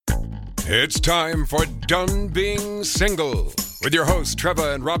It's time for Done Being Single with your hosts,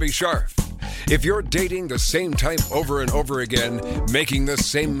 Trevor and Robbie Sharf. If you're dating the same type over and over again, making the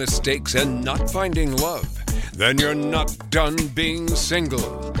same mistakes and not finding love, then you're not done being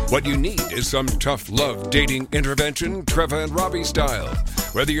single. What you need is some tough love dating intervention, Trevor and Robbie style.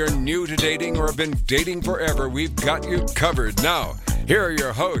 Whether you're new to dating or have been dating forever, we've got you covered. Now, here are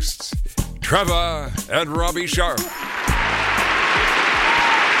your hosts, Trevor and Robbie Sharp.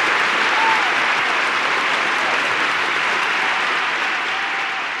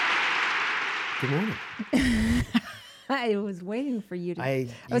 Good morning. I was waiting for you to. I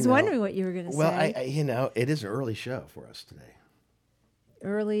was know, wondering what you were going to say. Well, it is an early show for us today.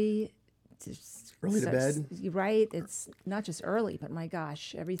 Early to bed. You're right. It's not just early, but my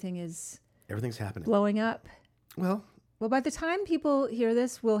gosh, everything's happening. blowing up. Well, by the time people hear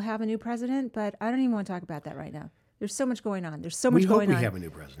this, we'll have a new president, but I don't even want to talk about that right now. There's so much going on. We hope we have a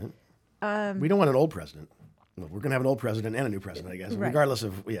new president. We don't want an old president. Well, we're going to have an old president and a new president, I guess, right. Regardless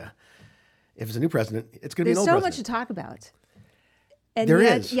of, if it's a new president, it's going to be an old president. president. There's so much to talk about. And there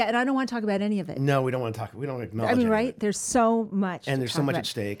is. Yeah, and I don't want to talk about any of it. No, we don't want to talk. We don't acknowledge right? any of it. There's so much. And there's so much at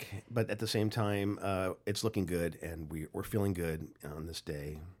stake. But at the same time, it's looking good, and we're feeling good on this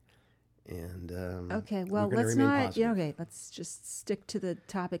day. And okay, well, let's not. Positive. Okay, let's just stick to the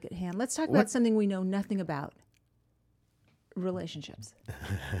topic at hand. Let's talk about something we know nothing about: relationships.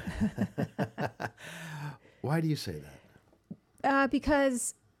 Why do you say that?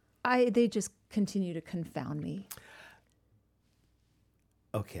 Because they just continue to confound me.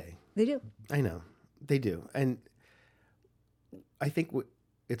 Okay. They do. I know. They do. And I think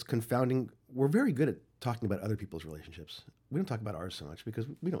it's confounding. We're very good at talking about other people's relationships. We don't talk about ours so much because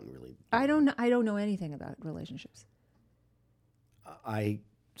we don't really. I don't know anything about relationships. I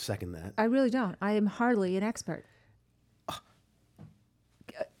second that. I really don't. I am hardly an expert.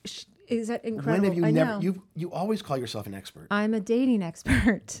 Is that incredible? When have you you always call yourself an expert. I'm a dating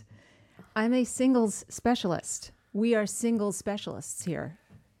expert. I'm a singles specialist. We are singles specialists here.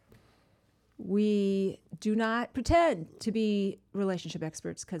 We do not pretend to be relationship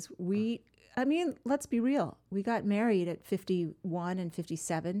experts because let's be real. We got married at 51 and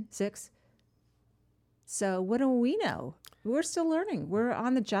 57, 6. So what do we know? We're still learning. We're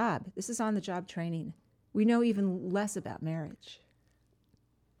on the job. This is on the job training. We know even less about marriage.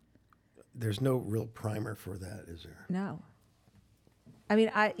 There's no real primer for that, is there? No. I mean,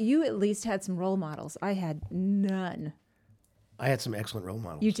 you at least had some role models. I had none. I had some excellent role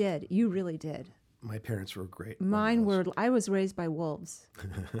models. You did. You really did. My parents were great. Mine were. I was raised by wolves.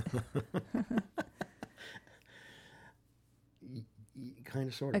 Kind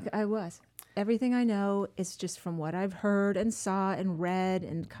of, sort of. I was. Everything I know is just from what I've heard and saw and read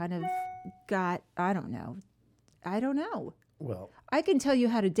and kind of got. I don't know. Well, I can tell you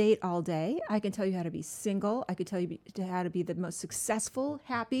how to date all day. I can tell you how to be single. I could tell you how to be the most successful,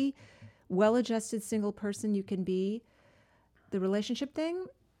 happy, well-adjusted single person you can be. The relationship thing,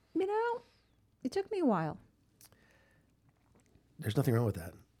 it took me a while. There's nothing wrong with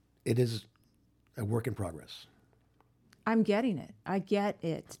that. It is a work in progress. I'm getting it. I get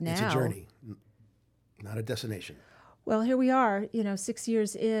it now. It's a journey, not a destination. Well, here we are, 6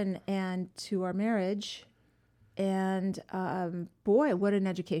 years in and to our marriage. And boy, what an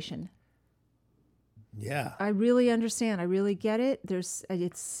education. Yeah. I really understand. I really get it.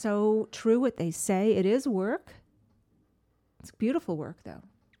 It's so true what they say. It is work. It's beautiful work, though.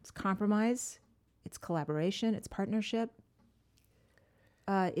 It's compromise. It's collaboration. It's partnership.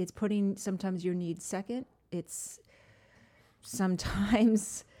 It's putting sometimes your needs second. It's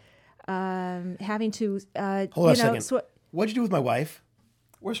sometimes having to, hold on a second. What'd you do with my wife?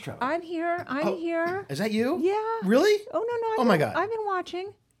 Where's Trevor? I'm here. I'm here. Is that you? Yeah. Really? Oh, no. My God. I've been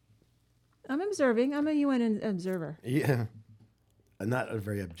watching. I'm observing. I'm a UN observer. Yeah. I'm not a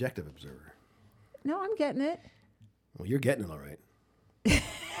very objective observer. No, I'm getting it. Well, you're getting it all right.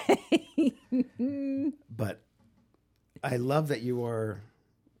 But I love that you are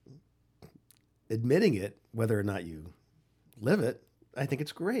admitting it, whether or not you live it. I think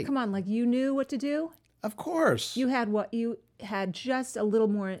it's great. Come on, you knew what to do? Of course. You had just a little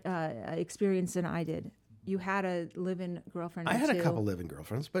more experience than I did. You had a live-in girlfriend. I had a couple live-in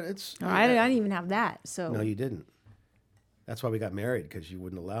girlfriends, but it's... I didn't even have that, so... No, you didn't. That's why we got married, because you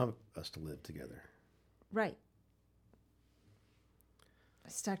wouldn't allow us to live together. Right. I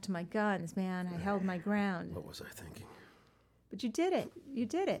stuck to my guns, man. I held my ground. What was I thinking? But you did it. You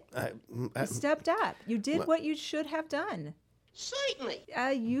did it. You stepped up. You did what you should have done. Certainly.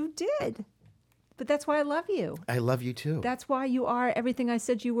 You did. But that's why I love you. I love you too. That's why you are everything I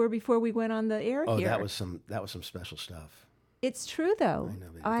said you were before we went on the air here. Oh, that was some special stuff. It's true, though. I know,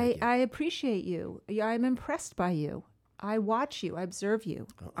 baby. Thank you. I appreciate you. I'm impressed by you. I watch you. I observe you.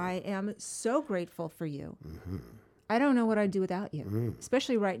 I am so grateful for you. Mm-hmm. I don't know what I'd do without you,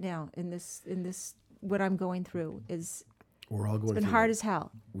 especially right now in this what I'm going through is We're all going it's been through hard that. as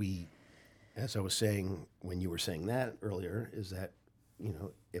hell. We, as I was saying when you were saying that earlier, is that,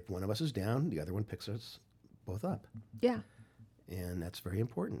 if one of us is down, the other one picks us both up. Yeah. And that's very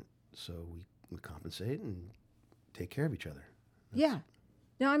important. So we compensate and take care of each other. Yeah.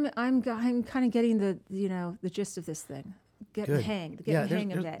 No, I'm kind of getting the gist of this thing. Getting Good. the hang Yeah,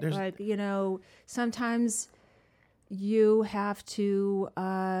 of it. there's- Like, sometimes you have to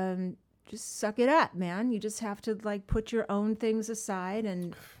just suck it up, man. You just have to like put your own things aside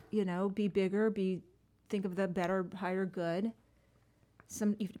and, be bigger, think of the better, higher good.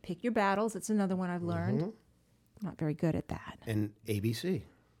 You have to pick your battles. That's another one I've learned. I'm not very good at that. And ABC,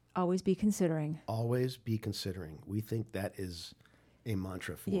 Always be considering. always be considering. We think that is a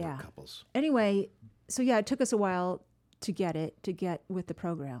mantra for Yeah. couples. Anyway, so yeah, it took us a while to get with the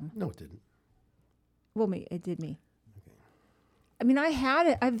program. No, it didn't. Well, it did me. I mean,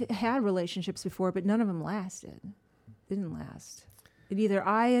 I've had relationships before, but none of them lasted. Didn't last. And either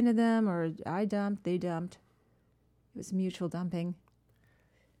I ended them or I dumped, they dumped. It was mutual dumping.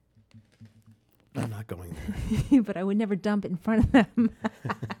 I'm not going there. But I would never dump it in front of them.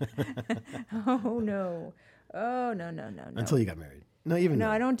 Oh, no. Oh, no. Until you got married. No, even No,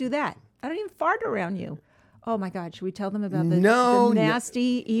 then. I don't do that. I don't even fart around you. Oh, my God. Should we tell them about the No,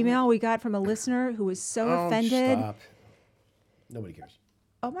 nasty email we got from a listener who was so offended? Stop. Nobody cares.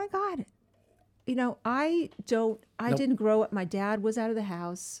 Oh my God. I didn't grow up. My dad was out of the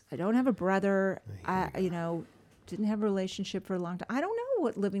house. I don't have a brother. Didn't have a relationship for a long time. I don't know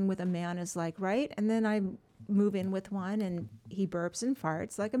what living with a man is like, right? And then I move in with one and he burps and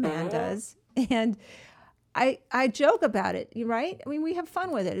farts like a man does. And I joke about it, right? I mean, we have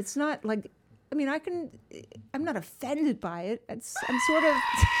fun with it. It's not like, I'm not offended by it.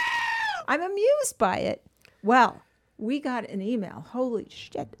 I'm amused by it. Well, we got an email. Holy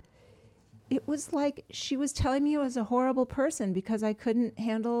shit. It was like she was telling me I was a horrible person because I couldn't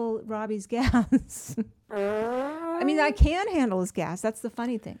handle Robbie's gas. I mean, I can handle his gas. That's the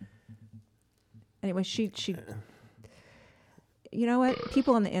funny thing. Anyway, she you know what?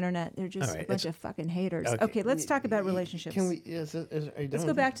 People on the internet, they're just a bunch of fucking haters. Okay, let's talk about relationships. Can we? Are you done Let's go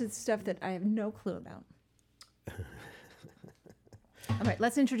with back to the stuff that I have no clue about. All right,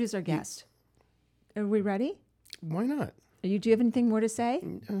 let's introduce our guest. Are we ready? it? Why not? Do you have anything more to say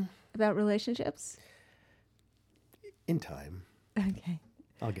about relationships? In time. Okay.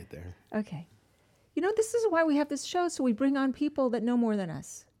 I'll get there. Okay. This is why we have this show, so we bring on people that know more than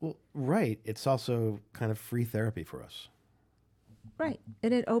us. Well, right. It's also kind of free therapy for us. Right.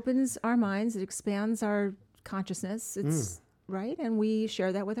 And it opens our minds, it expands our consciousness. It's right. And we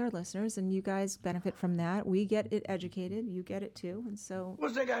share that with our listeners, and you guys benefit from that. We get it educated, you get it too. And so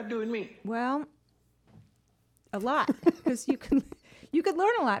What's that got to do with me? well, a lot. Because you could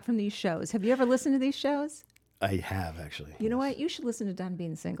learn a lot from these shows. Have you ever listened to these shows? I have, actually. You know what? You should listen to Done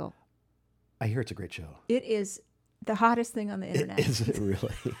Being Single. I hear it's a great show. It is the hottest thing on the internet. Is it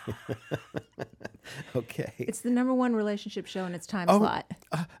really? Okay. It's the number one relationship show in its time slot.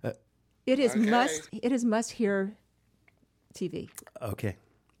 It is must hear TV. Okay.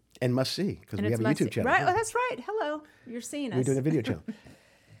 And must see, because And we it's have a must YouTube channel. Right? too. Oh, that's right. Hello. You're seeing us. We're doing a video channel.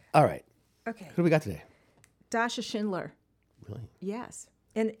 All right. Okay. Who do we got today? Dasha Schindler. Really? Yes.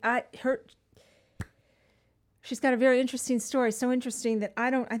 And she's got a very interesting story. So interesting that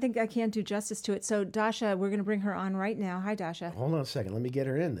I think I can't do justice to it. So Dasha, we're going to bring her on right now. Hi, Dasha. Hold on a second. Let me get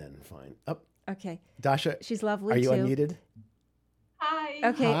her in then. Fine. Up. Okay. Dasha. She's lovely Are you too. unmuted? Hi.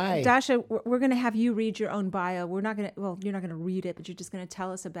 Okay, Hi. Dasha, we're going to have you read your own bio. You're not going to read it, but you're just going to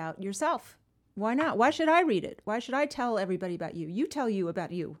tell us about yourself. Why not? Why should I read it? Why should I tell everybody about you? You tell you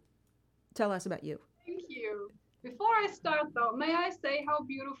about you. Tell us about you. Thank you. Before I start, though, may I say how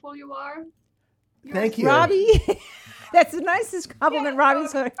beautiful you are? Thank you. Robbie, that's the nicest compliment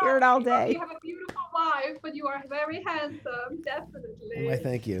Robbie's heard all day. You have a beautiful wife, but you are very handsome, definitely. Why,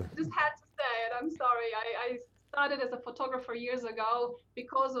 thank you. Just had to say it. I'm sorry. I started as a photographer years ago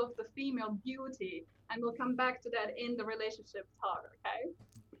because of the female beauty, and we'll come back to that in the relationship talk, okay?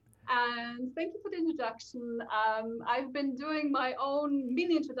 And thank you for the introduction. I've been doing my own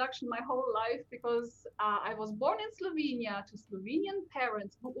mini introduction my whole life because I was born in Slovenia to Slovenian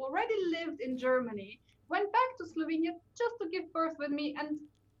parents who already lived in Germany, went back to Slovenia just to give birth with me and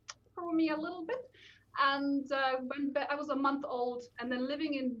for me a little bit. And when I was a month old and then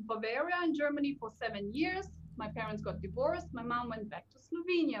living in Bavaria in Germany for 7 years, my parents got divorced. My mom went back to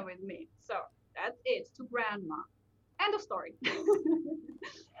Slovenia with me. So that's it, to grandma. End of story.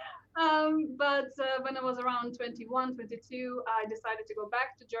 But when I was around 21, 22, I decided to go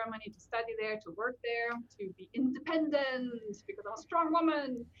back to Germany to study there, to work there, to be independent because I'm a strong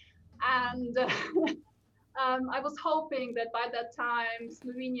woman. And I was hoping that by that time,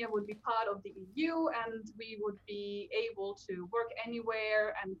 Slovenia would be part of the EU and we would be able to work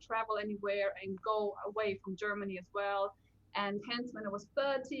anywhere and travel anywhere and go away from Germany as well. And hence, when I was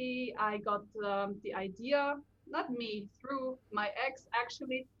 30, I got the idea, not me, through my ex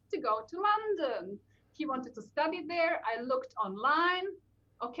actually, to go to London. He wanted to study there. I looked online.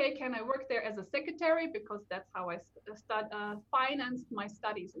 Okay, can I work there as a secretary? Because that's how I financed my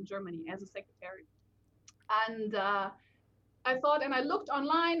studies in Germany, as a secretary. And I thought, and I looked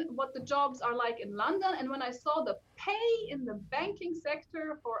online what the jobs are like in London. And when I saw the pay in the banking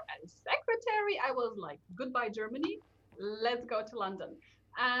sector for a secretary, I was like, goodbye, Germany. Let's go to London.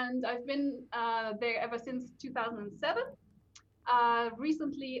 And I've been there ever since 2007.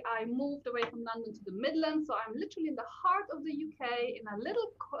 Recently, I moved away from London to the Midlands. So I'm literally in the heart of the UK in a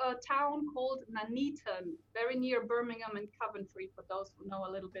little town called Nuneaton, very near Birmingham and Coventry, for those who know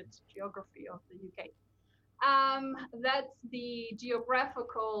a little bit geography of the UK. That's the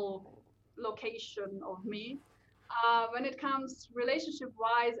geographical location of me. When it comes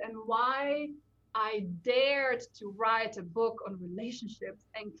relationship-wise and why I dared to write a book on relationships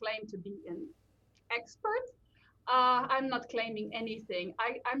and claim to be an expert, I'm not claiming anything.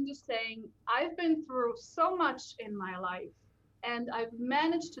 I'm just saying I've been through so much in my life and I've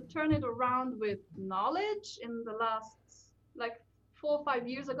managed to turn it around with knowledge in the last, like 4 or 5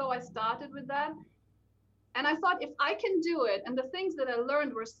 years ago, I started with that. And I thought, if I can do it, and the things that I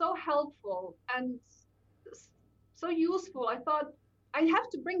learned were so helpful and so useful, I thought I have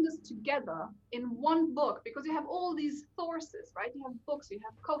to bring this together in one book, because you have all these sources, right? You have books, you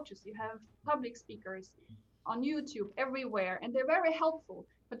have coaches, you have public speakers on YouTube, everywhere, and they're very helpful.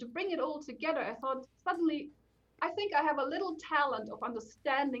 But to bring it all together, I thought suddenly, I think I have a little talent of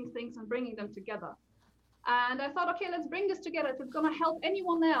understanding things and bringing them together. And I thought, okay, let's bring this together. If it's going to help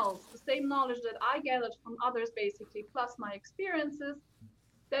anyone else, the same knowledge that I gathered from others, basically, plus my experiences,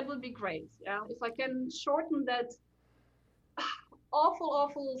 that would be great. Yeah, if I can shorten that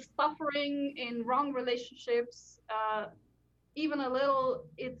awful suffering in wrong relationships, even a little,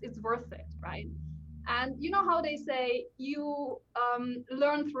 it's worth it, right? And you know how they say you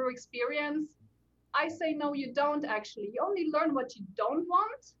learn through experience? I say, no, you don't actually. You only learn what you don't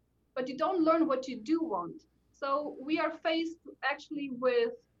want, but you don't learn what you do want. So we are faced actually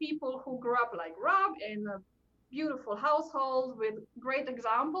with people who grew up like Rob in a beautiful household with great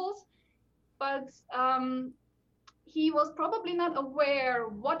examples, but he was probably not aware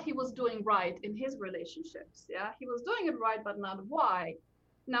what he was doing right in his relationships. Yeah, he was doing it right, but not why.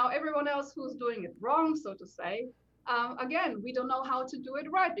 Now everyone else who's doing it wrong, so to say, again, we don't know how to do it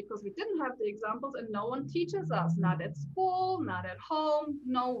right because we didn't have the examples and no one teaches us, not at school, not at home,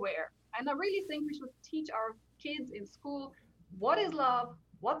 nowhere. And I really think we should teach our kids in school what is love,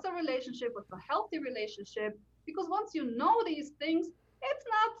 what's a relationship, what's a healthy relationship, because once you know these things, it's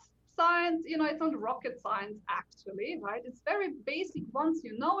not science, it's not rocket science actually, right? It's very basic. Once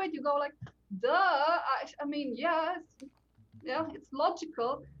you know it, you go like, duh, I mean, it's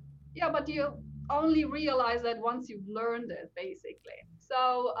logical. Yeah, but you only realize that once you've learned it, basically.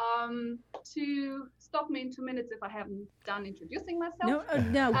 So to stop me in 2 minutes if I haven't done introducing myself.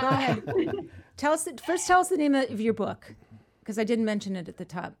 No, go ahead. Tell us the name of your book, because I didn't mention it at the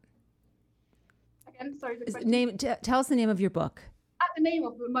top. Again, sorry. Tell us the name of your book. The name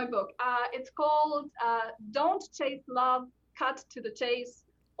of my book. It's called Don't Chase Love, Cut to the Chase,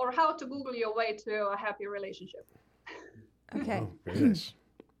 or How to Google Your Way to a Happy Relationship. Okay. Oh, very nice.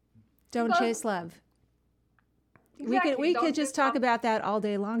 Don't chase love. Exactly. We could just talk about that all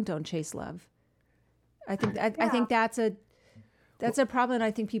day long. Don't chase love. I think that's a problem.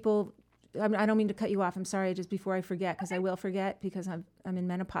 I think people. I don't mean to cut you off. I'm sorry. Just before I forget, because I will forget, because I'm in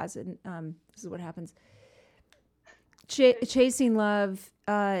menopause and this is what happens. Chasing love.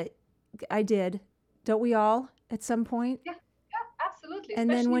 I did. Don't we all at some point? Yeah, absolutely. And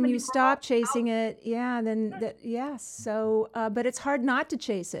especially then when you stop chasing it, yes. So, but it's hard not to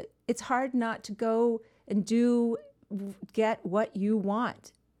chase it. It's hard not to go and get what you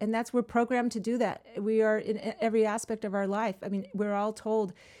want. And we're programmed to do that. We are in every aspect of our life. I mean, we're all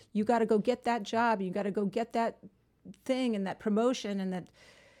told, you got to go get that job. You got to go get that thing and that promotion and that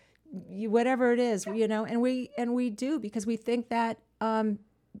whatever it is, and we do, because we think that,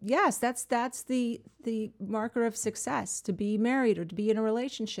 yes, that's the marker of success, to be married or to be in a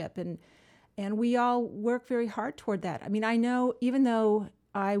relationship. And we all work very hard toward that. I mean, I know, even though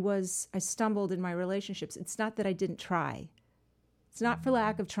I stumbled in my relationships. It's not that I didn't try. It's not for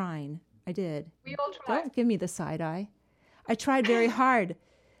lack of trying. I did. We all try. Don't give me the side eye. I tried very hard.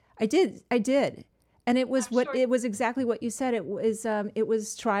 I did. And it was it was exactly what you said. It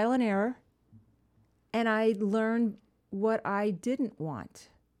was trial and error. And I learned what I didn't want.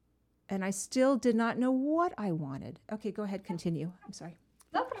 And I still did not know what I wanted. Okay, go ahead, continue. I'm sorry.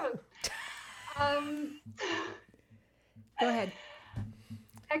 No problem. Go ahead.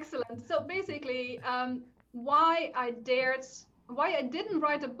 Excellent. So basically, why I didn't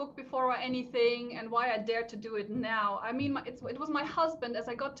write a book before or anything, and why I dared to do it now. I mean, it was my husband, as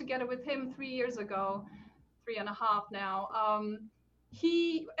I got together with him 3 years ago, 3.5 now.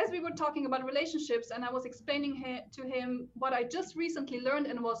 As we were talking about relationships, and I was explaining to him what I just recently learned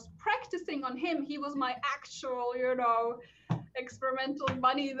and was practicing on him. He was my actual, experimental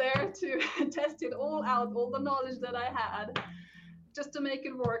bunny there to test it all out, all the knowledge that I had, just to make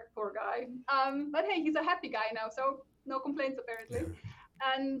it work, poor guy. But hey, he's a happy guy now, so no complaints apparently.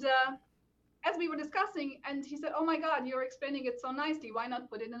 And as we were discussing, and he said, "Oh my God, you're explaining it so nicely. Why not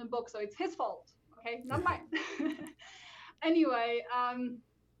put it in a book?" So it's his fault, okay, not mine. Anyway,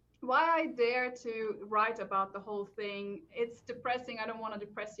 why I dare to write about the whole thing, it's depressing. I don't want to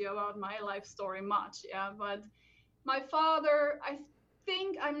depress you about my life story much, but my father, I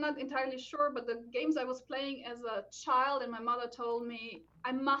think, I'm not entirely sure, but the games I was playing as a child, and my mother told me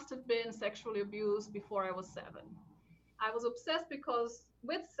I must have been sexually abused before I was 7. I was obsessed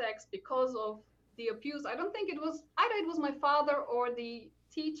with sex because of the abuse. I don't think it was my father or the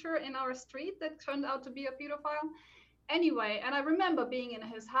teacher in our street that turned out to be a pedophile. Anyway, and I remember being in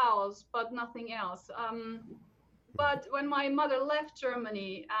his house, but nothing else. But when my mother left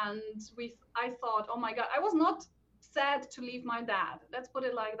Germany, and I thought, oh my God, I was not sad to leave my dad. Let's put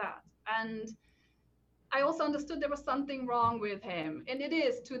it like that. And I also understood there was something wrong with him. And it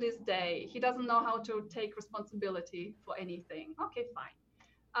is to this day. He doesn't know how to take responsibility for anything. Okay, fine.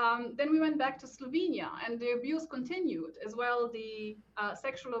 Then we went back to Slovenia, and the abuse continued as well. The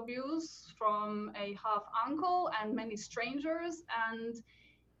sexual abuse from a half uncle and many strangers. And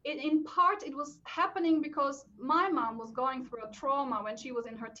in part, it was happening because my mom was going through a trauma when she was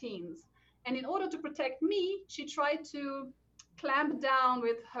in her teens. And in order to protect me, she tried to clamp down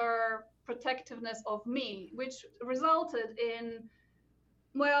with her protectiveness of me, which resulted in,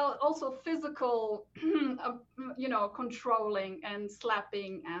 well, also physical, controlling and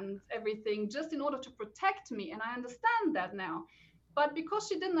slapping and everything, just in order to protect me. And I understand that now. But because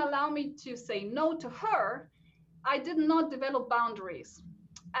she didn't allow me to say no to her, I did not develop boundaries.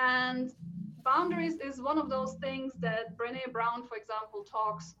 And boundaries is one of those things that Brené Brown, for example,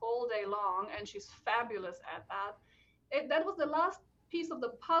 talks all day long, and she's fabulous at that. That was the last piece of the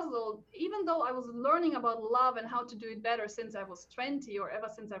puzzle. Even though I was learning about love and how to do it better since I was 20, or ever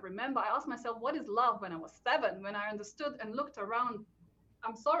since I remember, I asked myself, what is love, when I was 7, when I understood and looked around.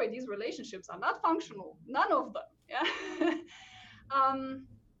 I'm sorry, these relationships are not functional, none of them. Yeah.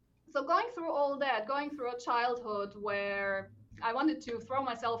 So going through all that, going through a childhood where I wanted to throw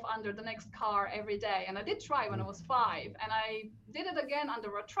myself under the next car every day, and I did try when I was 5, and I did it again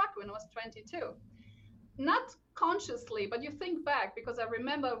under a truck when I was 22. Not consciously, but you think back, because I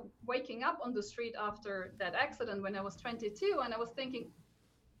remember waking up on the street after that accident when I was 22, and I was thinking,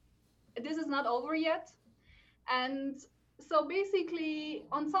 this is not over yet. And so basically,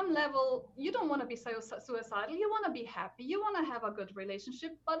 on some level, you don't want to be suicidal. You want to be happy. You want to have a good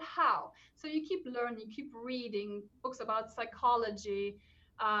relationship, but how? So you keep learning, you keep reading books about psychology,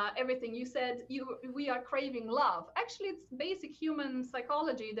 everything. You said we are craving love. Actually, it's basic human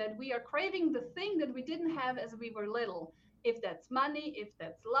psychology that we are craving the thing that we didn't have as we were little. If that's money, if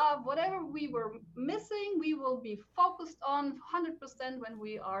that's love, whatever we were missing, we will be focused on 100% when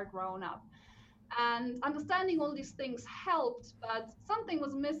we are grown up. And understanding all these things helped, but something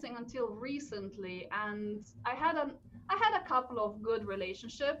was missing until recently. And I had a couple of good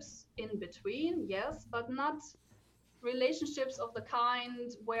relationships in between, yes, but not relationships of the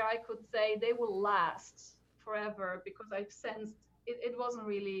kind where I could say they will last forever, because I sensed it wasn't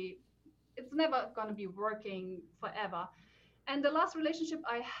really, it's never going to be working forever. And the last relationship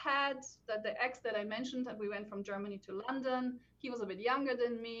I had, the ex that I mentioned, that we went from Germany to London, he was a bit younger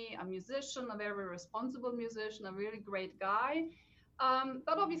than me, a musician, a very responsible musician, a really great guy.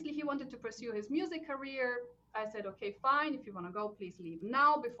 But obviously he wanted to pursue his music career. I said, okay, fine. If you want to go, please leave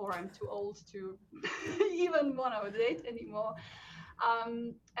now before I'm too old to even want to date anymore.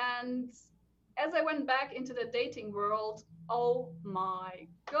 And as I went back into the dating world, oh my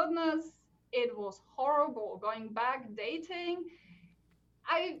goodness, it was horrible going back dating.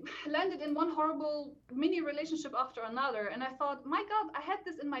 I landed in one horrible mini relationship after another. And I thought, my God, I had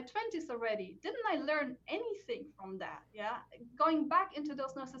this in my 20s already. Didn't I learn anything from that? Yeah. Going back into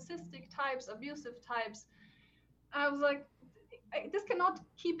those narcissistic types, abusive types, I was like, this cannot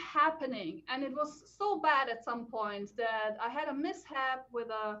keep happening. And it was so bad at some point that I had a mishap with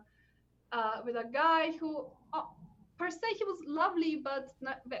a guy who, per se, he was lovely, but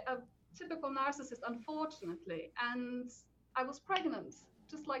a typical narcissist, unfortunately. And I was pregnant,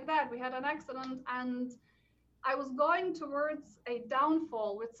 just like that. We had an accident, and I was going towards a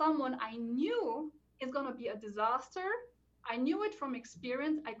downfall with someone I knew is going to be a disaster. I knew it from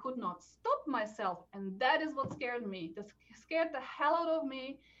experience. I could not stop myself. And that is what scared me. That scared the hell out of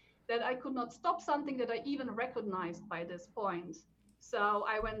me, that I could not stop something that I even recognized by this point. So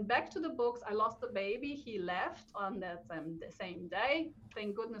I went back to the books. I lost the baby. He left on that same day.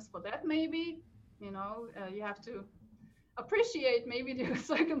 Thank goodness for that, maybe. You have to appreciate maybe the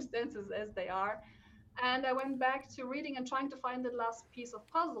circumstances as they are. And I went back to reading and trying to find the last piece of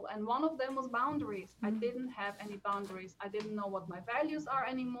puzzle. And one of them was boundaries. I didn't have any boundaries. I didn't know what my values are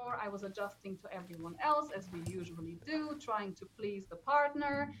anymore. I was adjusting to everyone else, as we usually do, trying to please the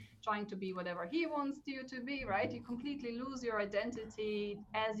partner, trying to be whatever he wants you to be, right? You completely lose your identity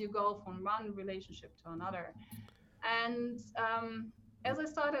as you go from one relationship to another. And as I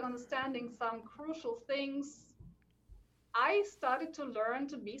started understanding some crucial things, I started to learn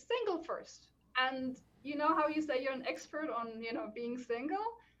to be single first. And you know how you say you're an expert on, being single?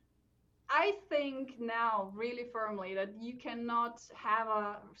 I think now really firmly that you cannot have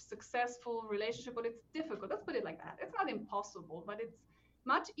a successful relationship, but it's difficult. Let's put it like that. It's not impossible, but it's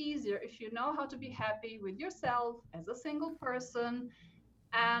much easier if you know how to be happy with yourself as a single person.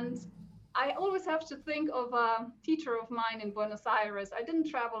 And I always have to think of a teacher of mine in Buenos Aires. I didn't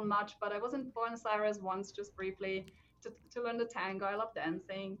travel much, but I was in Buenos Aires once, just briefly, to learn the tango. I love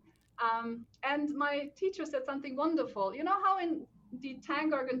dancing. And my teacher said something wonderful. You know how in the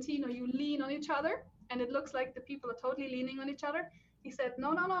tango argentino you lean on each other and it looks like the people are totally leaning on each other? He said,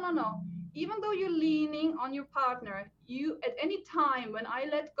 no, no, no, no, no. Even though you're leaning on your partner, you, at any time when I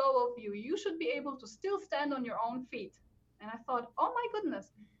let go of you, you should be able to still stand on your own feet. And I thought, oh my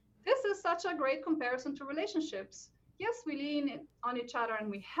goodness, this is such a great comparison to relationships. Yes, we lean on each other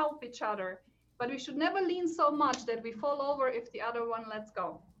and we help each other, but we should never lean so much that we fall over if the other one lets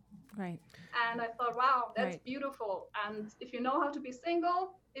go. Right. And I thought, wow, that's Right. beautiful. And if you know how to be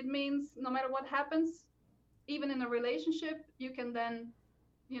single, it means no matter what happens, even in a relationship, you can then,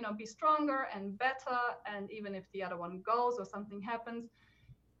 be stronger and better. And even if the other one goes or something happens,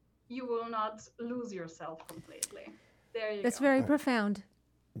 you will not lose yourself completely. There you That's go. very profound.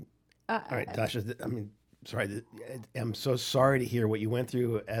 All right, Tasha. Sorry. I'm so sorry to hear what you went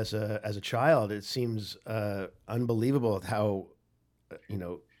through as a child. It seems unbelievable how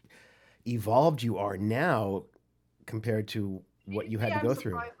evolved you are now compared to what you had to go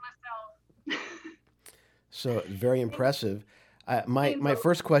through. Myself. So very impressive. My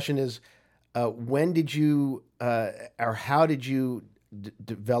first question is, when did you or how did you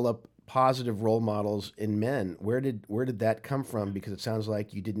develop positive role models in men? Where did that come from? Because it sounds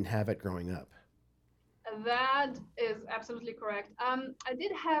like you didn't have it growing up. That is absolutely correct. I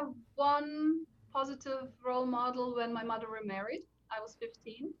did have one positive role model when my mother remarried. I was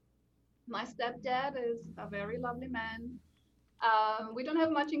 15. My stepdad is a very lovely man. We don't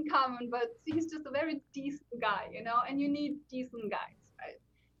have much in common, but he's just a very decent guy, and you need decent guys, right?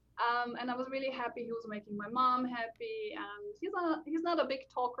 And I was really happy he was making my mom happy. And he's not a big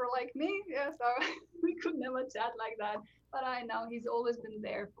talker like me, yeah, so we could never chat like that. But I know he's always been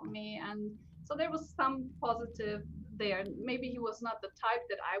there for me, and so there was some positive there. Maybe he was not the type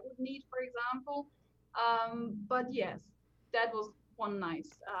that I would need, for example. But yes, that was one nice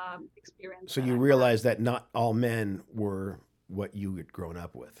experience. So you realized that not all men were what you had grown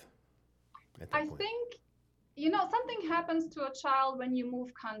up with. I think, something happens to a child when you move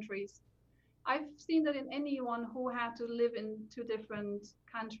countries. I've seen that in anyone who had to live in two different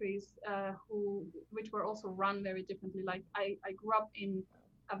countries, which were also run very differently. Like I grew up in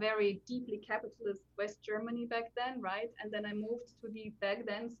a very deeply capitalist West Germany back then, right? And then I moved to the back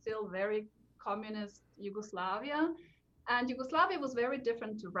then still very communist Yugoslavia. And Yugoslavia was very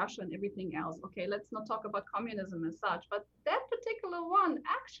different to Russia and everything else. Okay, let's not talk about communism as such, but that particular one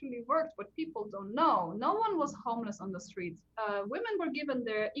actually worked. What people don't know, no one was homeless on the streets. Women were given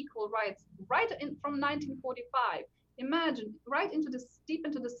their equal rights from 1945. Imagine, right into deep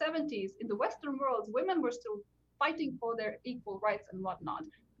into the 70s, in the Western world, women were still fighting for their equal rights and whatnot.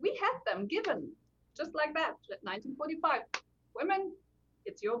 We had them given just like that, 1945. Women,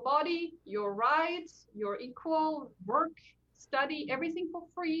 it's your body, your rights, your equal work, study everything for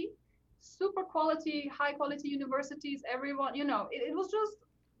free, super quality, high quality universities, everyone, it was just,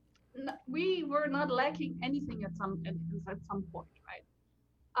 we were not lacking anything at some point, right?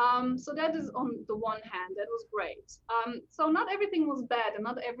 So that is on the one hand, that was great. So not everything was bad and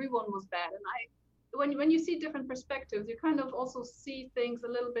not everyone was bad. And when you see different perspectives, you kind of also see things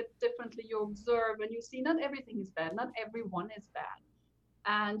a little bit differently. You observe and you see not everything is bad, not everyone is bad.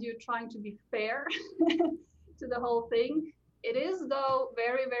 And you're trying to be fair to the whole thing. It is, though,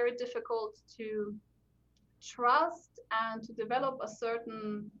 very, very difficult to trust and to develop a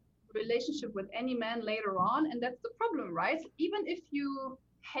certain relationship with any man later on. And that's the problem, right? Even if you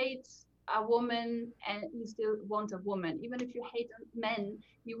hate a woman and you still want a woman, even if you hate men,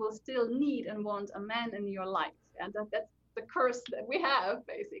 you will still need and want a man in your life. And that's the curse that we have,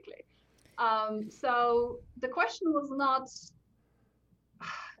 basically. So the question was not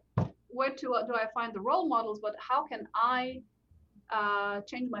where do I find the role models, but how can I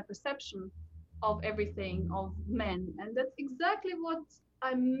change my perception of everything, of men? And that's exactly what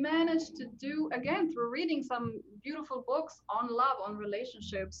I managed to do, again, through reading some beautiful books on love, on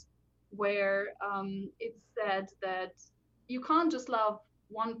relationships, where it said that you can't just love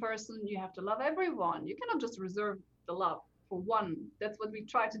one person, you have to love everyone. You cannot just reserve the love for one. That's what we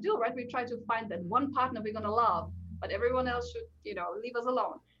try to do, right? We try to find that one partner we're going to love, but everyone else should, leave us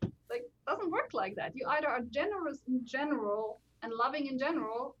alone. Like, it doesn't work like that. You either are generous in general and loving in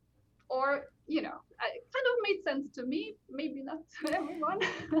general, or it kind of made sense to me, maybe not to everyone.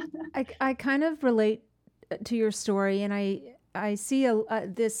 I kind of relate to your story, and I see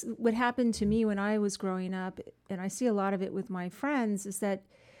this, what happened to me when I was growing up, and I see a lot of it with my friends, is that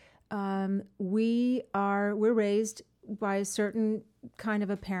we're raised by a certain kind of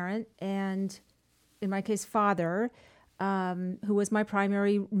a parent, and in my case, father, who was my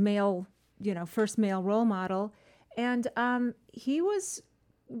primary male, first male role model, and he was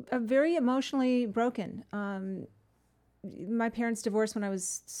very emotionally broken. My parents divorced when I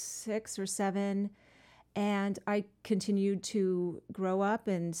was 6 or 7, and I continued to grow up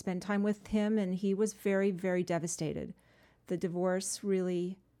and spend time with him, and he was very, very devastated. The divorce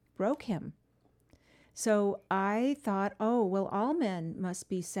really broke him. So I thought, oh, well, all men must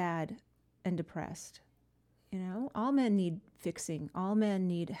be sad and depressed. All men need fixing. All men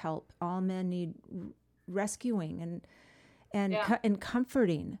need help. All men need rescuing and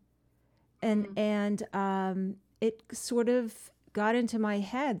comforting. And it sort of got into my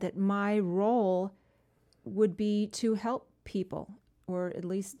head that my role would be to help people, or at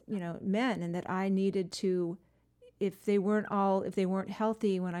least, men, and that I needed to, if they weren't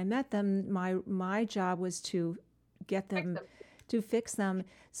healthy when I met them, my job was to get them, to fix them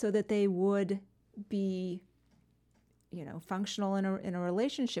so that they would be, functional in a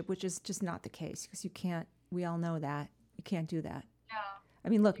relationship, which is just not the case, because we all know that you can't do that. Yeah. I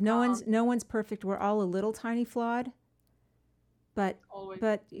mean, look, no one's perfect. We're all a little tiny flawed, but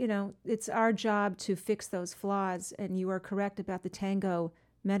it's our job to fix those flaws. And you are correct about the tango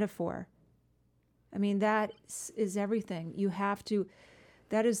metaphor. I mean, that is everything. You have to.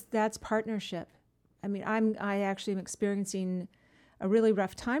 That's partnership. I mean, I actually am experiencing a really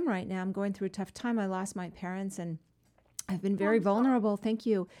rough time right now. I'm going through a tough time. I lost my parents, and I've been very vulnerable. Thank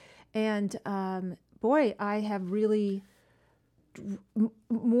you. And boy, I have really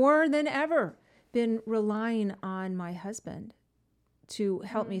more than ever been relying on my husband to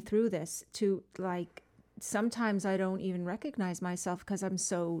help me through this. To, like, sometimes I don't even recognize myself because I'm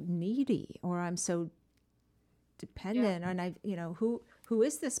so needy or I'm so dependent. And who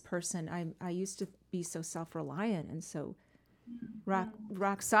is this person? I used to be so self-reliant and so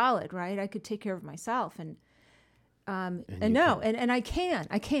rock solid, right? I could take care of myself, and I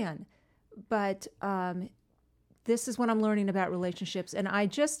can, but this is what I'm learning about relationships. And I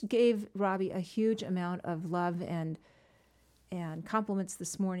just gave Robbie a huge amount of love and compliments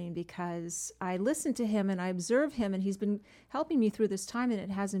this morning, because I listened to him and I observed him, and he's been helping me through this time, and it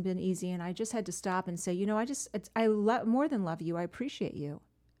hasn't been easy. And I just had to stop and say, I more than love you. I appreciate you,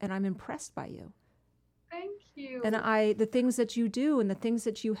 and I'm impressed by you. Thank you. And the things that you do and the things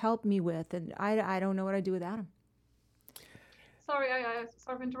that you help me with, and I don't know what I'd do without him. Sorry, I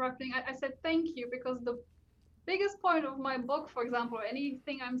sorry for interrupting. I said thank you because the biggest point of my book, for example, or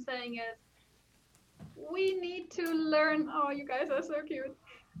anything I'm saying is, we need to learn. Oh, you guys are so cute.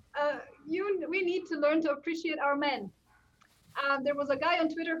 We need to learn to appreciate our men. There was a guy on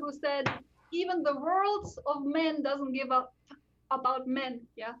Twitter who said, even the world of men doesn't give up about men.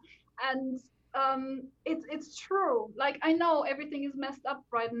 Yeah. And it's true. Like, I know everything is messed up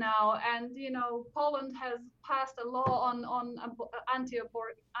right now, and Poland has passed a law on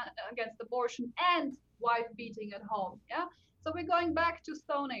against abortion and wife beating at home. Yeah. So we're going back to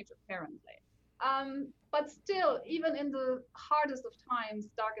Stone Age, apparently. But still, even in the hardest of times,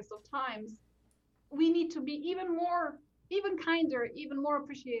 darkest of times, we need to be even kinder, even more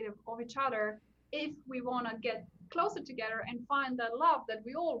appreciative of each other if we want to get closer together and find that love that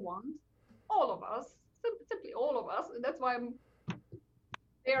we all want, all of us, simply all of us. And that's why I'm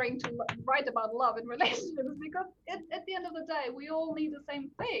daring to write about love in relationships, because at the end of the day, we all need the same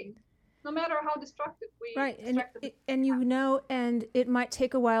thing, no matter how destructive we Right, and it might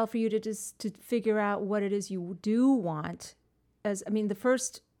take a while for you to figure out what it is you do want. The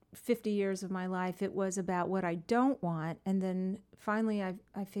first 50 years of my life, it was about what I don't want, and then finally I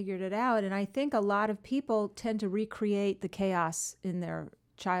figured it out. And I think a lot of people tend to recreate the chaos in their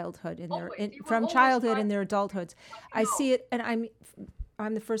childhood, from childhood in their adulthoods. I see it, and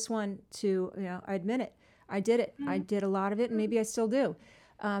I'm the first one to, I admit it. I did it. I did a lot of it, and maybe I still do.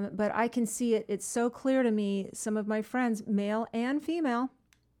 But I can see it. It's so clear to me. Some of my friends, male and female,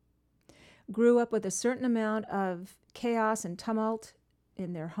 grew up with a certain amount of chaos and tumult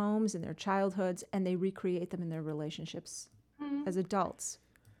in their homes, in their childhoods, and they recreate them in their relationships as adults.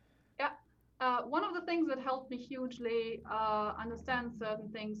 Yeah. One of the things that helped me hugely understand certain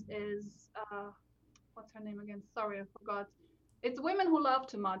things is, what's her name again? Sorry, I forgot. It's Women Who Love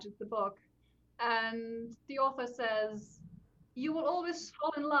Too Much. It's the book. And the author says, you will always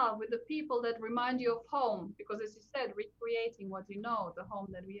fall in love with the people that remind you of home, because as you said, recreating what you know, the home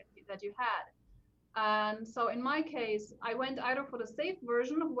that you had. And so in my case, I went either for the safe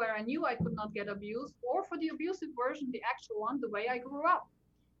version where I knew I could not get abused, or for the abusive version, the actual one, the way I grew up.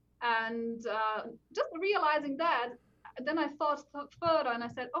 And just realizing that, then I thought further and I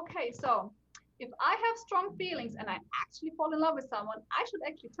said, okay, so if I have strong feelings and I actually fall in love with someone, I should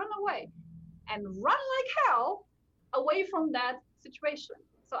actually turn away and run like hell away from that situation.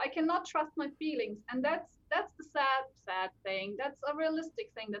 So I cannot trust my feelings. And that's the sad thing. That's a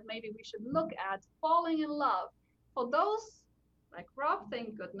realistic thing that maybe we should look at. Falling in love. For those like Rob,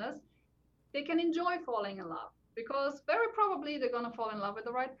 thank goodness, they can enjoy falling in love, because very probably they're going to fall in love with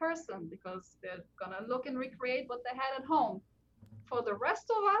the right person, because they're going to look and recreate what they had at home. For the rest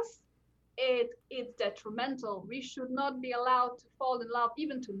of us, it's detrimental. We should not be allowed to fall in love,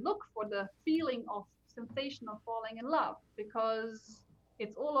 even to look for the feeling of sensation of falling in love, because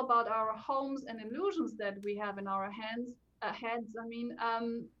it's all about our homes and illusions that we have in our heads,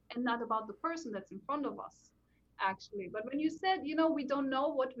 and not about the person that's in front of us, actually. But when you said, we don't know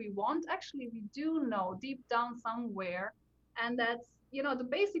what we want, actually, we do know deep down somewhere. And that's, the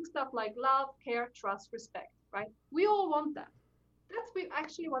basic stuff like love, care, trust, respect, right? We all want that. That's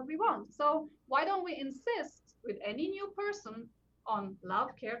actually what we want. So why don't we insist with any new person on love,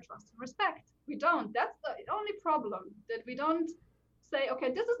 care, trust, and respect? We don't. That's the only problem, that we don't say,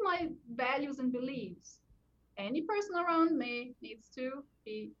 okay, this is my values and beliefs. Any person around me needs to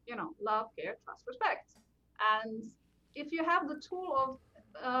be, love, care, trust, respect. And if you have the tool of,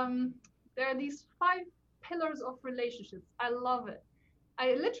 there are these 5 pillars of relationships. I love it.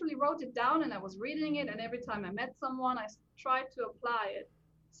 I literally wrote it down and I was reading it, and every time I met someone, I tried to apply it.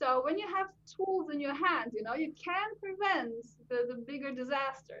 So when you have tools in your hands, you can prevent the bigger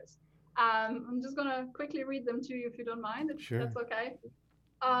disasters. I'm just going to quickly read them to you if you don't mind. Sure. That's okay.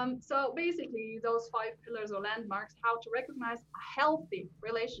 So basically, those 5 pillars or landmarks, how to recognize a healthy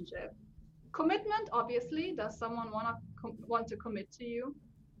relationship. Commitment, obviously. Does someone want to commit to you?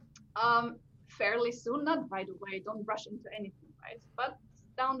 Fairly soon, not right away. Don't rush into anything, right? But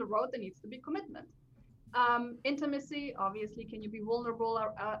down the road, there needs to be commitment. Intimacy, obviously. Can you be vulnerable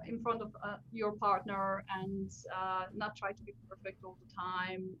in front of your partner and not try to be perfect all the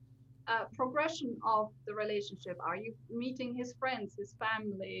time? Progression of the relationship. Are you meeting his friends, his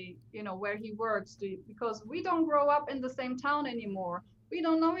family, where he works? Because we don't grow up in the same town anymore. We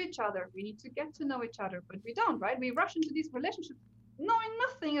don't know each other. We need to get to know each other, but we don't, right? We rush into these relationships knowing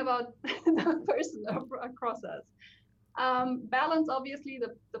nothing about the person across us. Balance, obviously,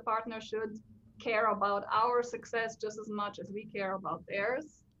 the partner should care about our success just as much as we care about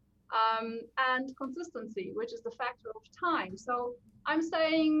theirs. And consistency, which is the factor of time. So I'm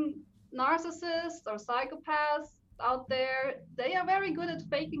saying narcissists or psychopaths out there, they are very good at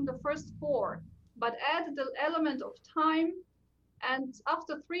faking the first 4, but add the element of time, and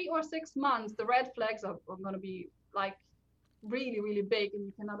after 3 or 6 months, the red flags are going to be like really, really big, and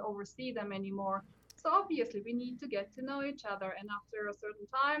you cannot oversee them anymore. So obviously we need to get to know each other, and after a certain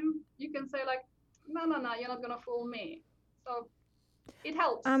time, you can say like, no, you're not going to fool me. So it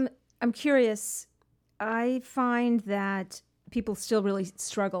helps. I'm curious. I find that people still really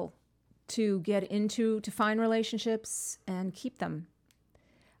struggle to get to find relationships and keep them.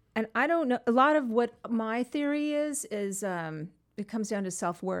 And I don't know, a lot of what my theory is it comes down to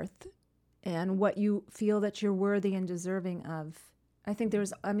self-worth and what you feel that you're worthy and deserving of. I think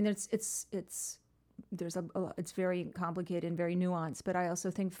there's very complicated and very nuanced, but I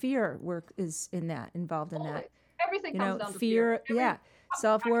also think fear work is involved in that. Everything comes down to fear. Everything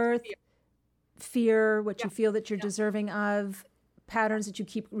Self-worth, fear, what you feel that you're Yeah. deserving of, patterns that you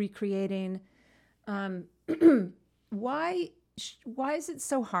keep recreating. Why is it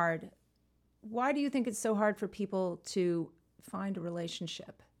so hard? Why do you think it's so hard for people to find a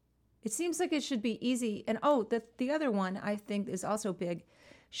relationship? It seems like it should be easy. And the other one I think is also big,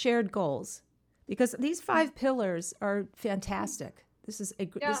 shared goals. Because these 5 pillars are fantastic. This is a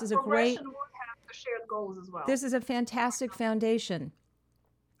great. Progression would have the shared goals as well. This is a fantastic foundation.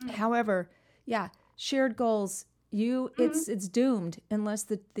 However, shared goals. It's doomed unless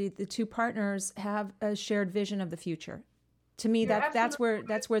the 2 partners have a shared vision of the future. To me, that's where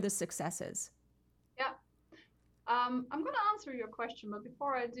the success is. Yeah. I'm going to answer your question, but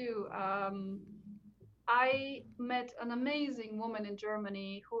before I do, I met an amazing woman in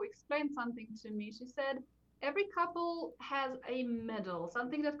Germany who explained something to me. She said, every couple has a middle,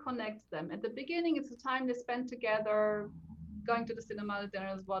 something that connects them. At the beginning, it's the time they spend together, going to the cinema,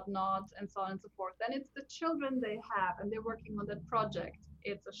 dinners, whatnot, and so on and so forth. Then it's the children they have, and they're working on that project.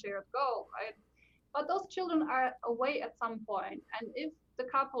 It's a shared goal, right? But those children are away at some point. And if the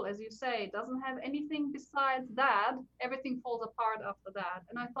couple, as you say, doesn't have anything besides that, everything falls apart after that.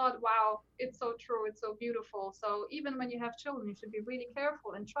 And I thought, wow, it's so true. It's so beautiful. So even when you have children, you should be really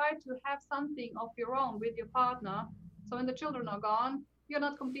careful and try to have something of your own with your partner. So when the children are gone, you're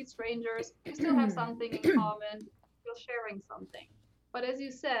not complete strangers. You still have something in common. You're sharing something. But as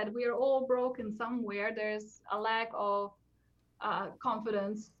you said, we are all broken somewhere. There's a lack of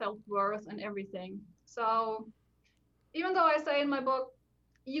confidence, self-worth, and everything. So even though I say in my book,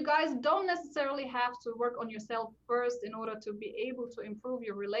 you guys don't necessarily have to work on yourself first in order to be able to improve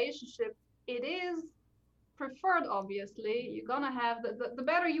your relationship. It is preferred, obviously. You're gonna have the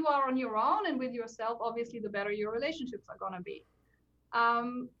better you are on your own and with yourself, obviously the better your relationships are gonna be.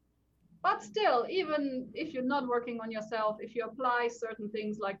 But still, even if you're not working on yourself, if you apply certain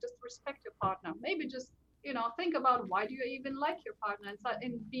things like just respect your partner, maybe just think about why do you even like your partner,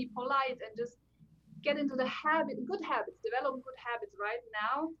 and be polite and just get into the good habits, develop good habits right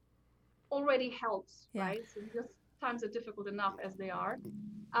now already helps, right? So just times are difficult enough as they are.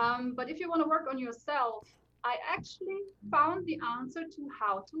 But if you want to work on yourself, I actually found the answer to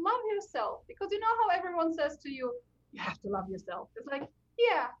how to love yourself, because you know how everyone says to you, you have to love yourself. It's like,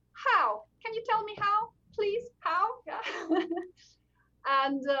 yeah, how? Can you tell me how? Please, how? Yeah.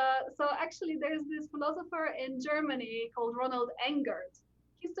 And so actually there's this philosopher in Germany called Ronald Engert.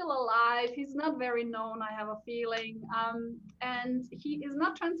 He's still alive. He's not very known, I have a feeling. And he is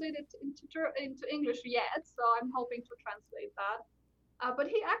not translated into English yet, so I'm hoping to translate that. But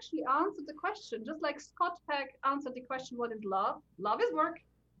he actually answered the question, just like Scott Peck answered the question, what is love? Love is work.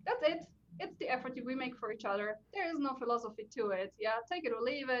 That's it. It's the effort we make for each other. There is no philosophy to it. Yeah, take it or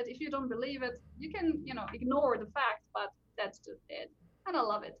leave it. If you don't believe it, you can, ignore the fact, but that's just it. And I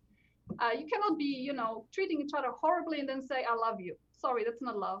love it. You cannot be, treating each other horribly and then say, I love you. Sorry, that's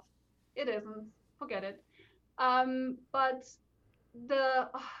not love. It isn't. Forget it. But the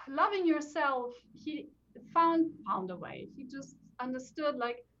loving yourself, he found a way. He just understood,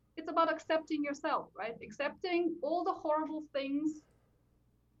 like, it's about accepting yourself, right? Accepting all the horrible things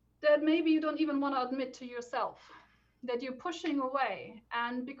that maybe you don't even want to admit to yourself, that you're pushing away.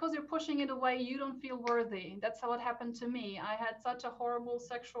 And because you're pushing it away, you don't feel worthy. That's how it happened to me. I had such a horrible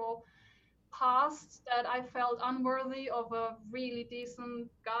sexual past that I felt unworthy of a really decent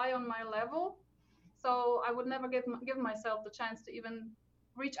guy on my level. So I would never give myself the chance to even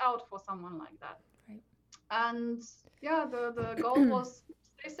reach out for someone like that. Right. And yeah, the goal was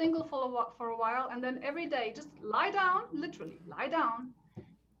stay single for a while, and then every day just lie down, literally lie down.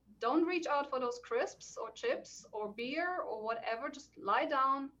 Don't reach out for those crisps or chips or beer or whatever. Just lie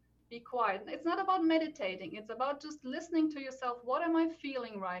down, be quiet. It's not about meditating. It's about just listening to yourself. What am I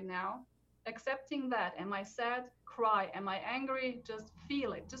feeling right now? Accepting that. Am I sad? Cry. Am I angry? Just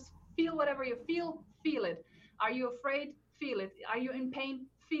feel it. Just feel whatever you feel it. Are you afraid? Feel it. Are you in pain?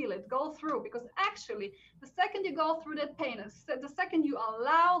 Feel it. Go through, because actually the second you go through that pain, the second you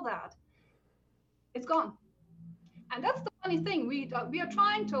allow that, it's gone. And that's the funny thing. We are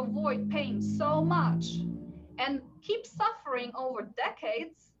trying to avoid pain so much and keep suffering over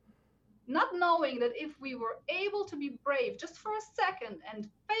decades, not knowing that if we were able to be brave just for a second and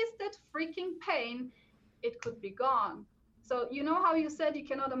face that freaking pain, it could be gone. So you know how you said you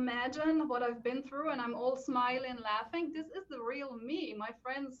cannot imagine what I've been through and I'm all smiling, laughing? This is the real me. My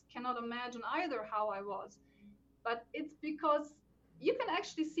friends cannot imagine either how I was. But it's because you can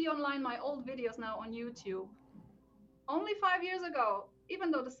actually see online my old videos now on YouTube. Only 5 years ago,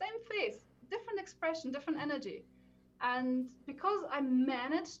 even though the same face, different expression, different energy. And because I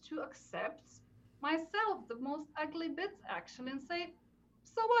managed to accept myself, the most ugly bits actually, and say,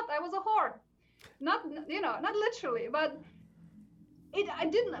 so what? I was a whore. Not, not literally, but I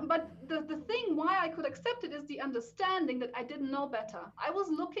didn't, but the thing why I could accept it is the understanding that I didn't know better. I was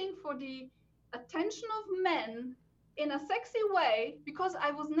looking for the attention of men in a sexy way because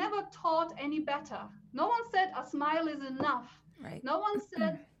I was never taught any better. No one said a smile is enough. Right. No one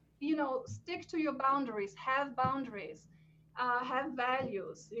said, stick to your boundaries, have boundaries, have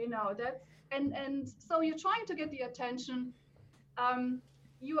values, that's, and so you're trying to get the attention.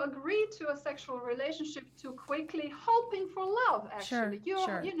 You agree to a sexual relationship too quickly, hoping for love, Sure, actually. You're,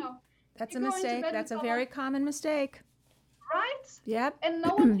 sure. That's a you go into mistake. bed That's a with very someone, common mistake. right? Yep. And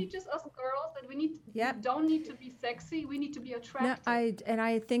no one teaches us girls that we Yep. don't need to be sexy, we need to be No, attractive.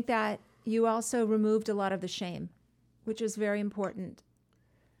 I think that you also removed a lot of the shame, which is very important.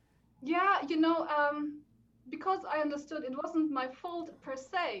 Yeah, because I understood it wasn't my fault per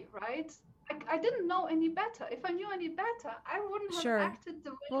se, right? I didn't know any better. If I knew any better, I wouldn't have Sure. acted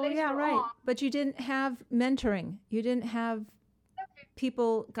the way Well, later yeah, right. on. But you didn't have mentoring. You didn't have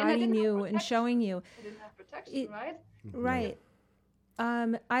people And I guiding didn't have you and protection. showing you. I didn't have protection, It- right? Right.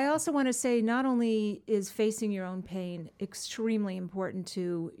 I also want to say not only is facing your own pain extremely important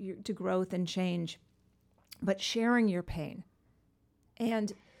to growth and change, but sharing your pain.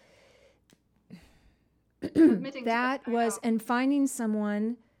 And Admitting to that it, I was, know. and finding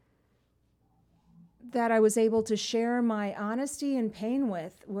someone that I was able to share my honesty and pain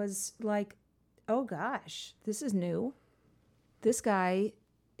with was like, oh gosh, this is new. This guy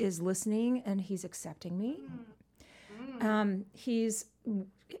is listening and he's accepting me. He's,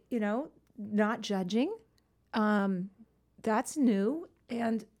 not judging. That's new.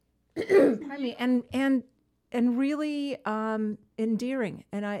 And I mean, and really endearing.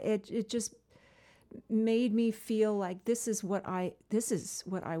 And it just made me feel like this is what I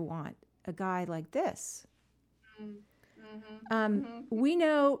want, a guy like this. We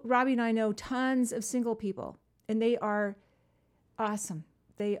know, Robbie and I know tons of single people, and they are awesome.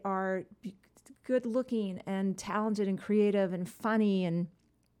 They are good looking and talented and creative and funny, and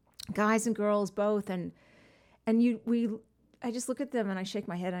guys and girls both. And I just look at them and I shake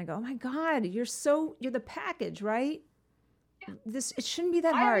my head and I go, oh my God, you're the package, right? It shouldn't be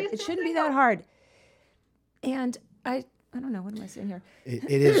that Why are hard. you It still shouldn't be single? that hard. And I don't know, what am I saying here? It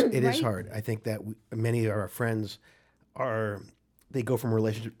is Right? hard. I think that many of our friends they go from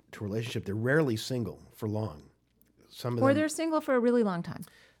relationship to relationship. They're rarely single for long. Some of Or them, they're single for a really long time.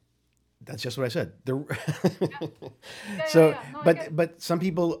 that's just what I said. They're Yeah, so, yeah. No, I get it. but some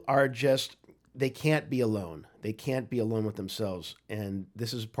people are just, they can't be alone. They can't be alone with themselves. And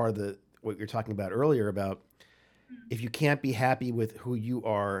this is part of what you're talking about earlier about if you can't be happy with who you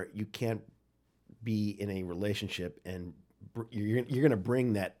are, you can't be in a relationship, and you're going to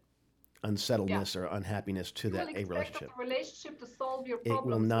bring that unsettledness or unhappiness to You will that a expect relationship. the relationship to solve your It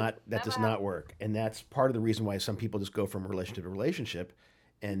problems. will not. It That does never not work, and that's part of the reason why some people just go from relationship to relationship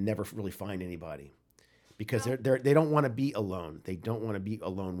and never really find anybody, because they don't want to be alone. They don't want to be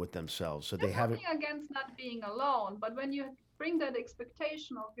alone with themselves, so they There's haven't. nothing against not being alone, but when you bring that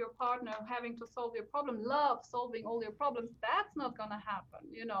expectation of your partner having to solve your problem, love solving all your problems, that's not gonna happen.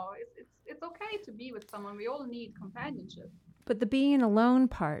 It's okay to be with someone. We all need companionship. But the being alone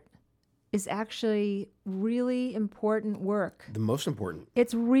part is actually really important work. The most important.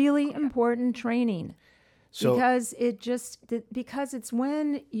 It's really important training. So Because because it's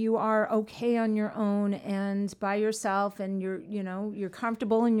when you are okay on your own and by yourself, and you're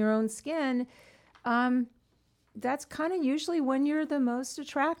comfortable in your own skin. That's kind of usually when you're the most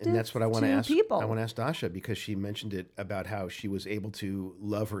attractive. and that's what I want to ask. people. I want to ask Dasha, because she mentioned it about how she was able to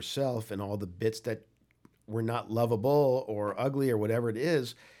love herself and all the bits that were not lovable or ugly or whatever it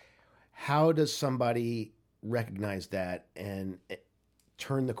is. How does somebody recognize that and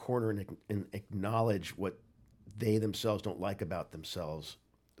turn the corner and acknowledge what they themselves don't like about themselves,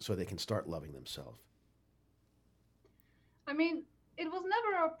 so they can start loving themselves? I mean, it was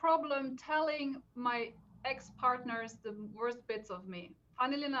never a problem telling my ex-partners the worst bits of me.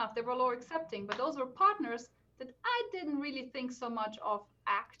 Funnily enough, they were all accepting, but those were partners that I didn't really think so much of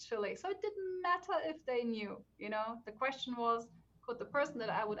actually. So it didn't matter if they knew, The question was, could the person that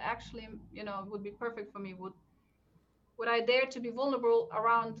I would actually, would be perfect for me, would would I dare to be vulnerable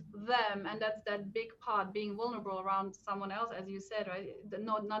around them? And that's that big part, being vulnerable around someone else, as you said, right?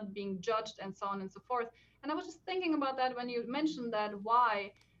 Not being judged and so on and so forth. And I was just thinking about that when you mentioned that,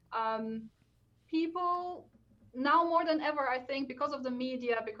 why people now more than ever, I think, because of the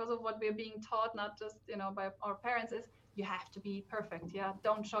media, because of what we're being taught, not just, by our parents, is you have to be perfect. Yeah,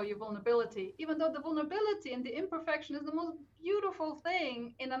 don't show your vulnerability, even though the vulnerability and the imperfection is the most beautiful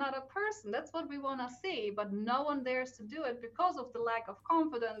thing in another person. That's what we want to see, but no one dares to do it because of the lack of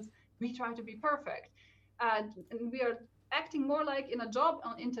confidence. We try to be perfect, and we are acting more like in a job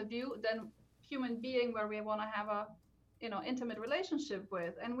interview than human being where we want to have a intimate relationship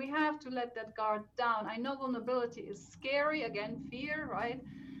with. And we have to let that guard down. I know vulnerability is scary, again, fear, right?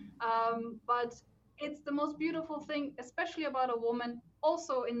 But it's the most beautiful thing, especially about a woman,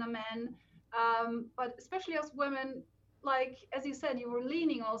 also in a man, but especially as women. Like, as you said, you were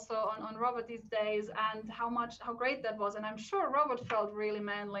leaning also on Robert these days, and how great that was. And I'm sure Robert felt really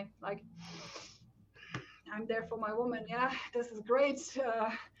manly, like, I'm there for my woman. Yeah, this is great.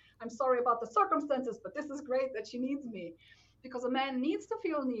 I'm sorry about the circumstances, but this is great that she needs me. Because a man needs to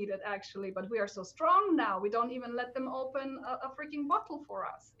feel needed, actually, but we are so strong now. We don't even let them open a freaking bottle for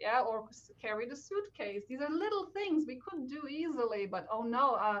us, yeah, or carry the suitcase. These are little things we could do easily, but oh no,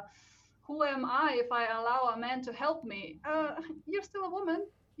 who am I if I allow a man to help me? You're still a woman,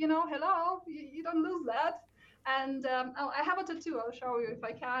 hello, you don't lose that. And I have a tattoo. I'll show you if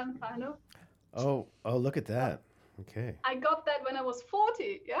I can, kind of. Oh, look at that. Okay. I got that when I was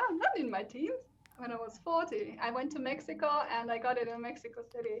 40. Yeah, not in my teens. When I was 40, I went to Mexico and I got it in Mexico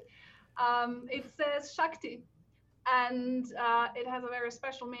City. It says Shakti, and it has a very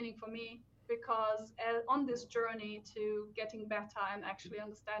special meaning for me because on this journey to getting better and actually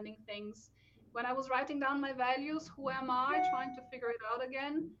understanding things, when I was writing down my values, who am I, trying to figure it out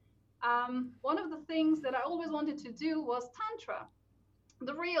again, one of the things that I always wanted to do was Tantra,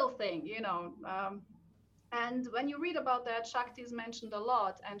 the real thing, and when you read about that, Shakti is mentioned a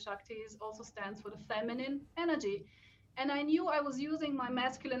lot, and Shakti also stands for the feminine energy. And I knew I was using my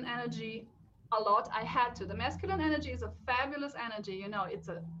masculine energy a lot. I had to. The masculine energy is a fabulous energy. It's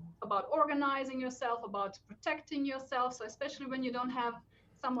about organizing yourself, about protecting yourself. So especially when you don't have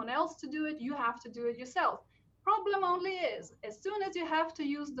someone else to do it, you have to do it yourself. Problem only is, as soon as you have to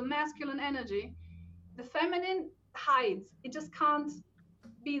use the masculine energy, the feminine hides. It just can't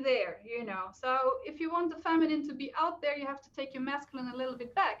be there. So if you want the feminine to be out there, you have to take your masculine a little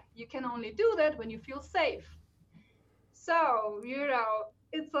bit back. You can only do that when you feel safe. So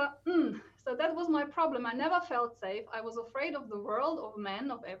it's so that was my problem. I never felt safe. I was afraid of the world, of men,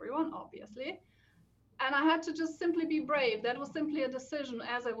 of everyone, obviously. And I had to just simply be brave. That was simply a decision.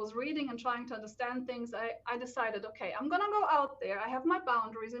 As I was reading and trying to understand things, I decided, okay, I'm going to go out there. I have my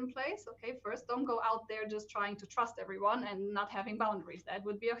boundaries in place. Okay, first, don't go out there just trying to trust everyone and not having boundaries. That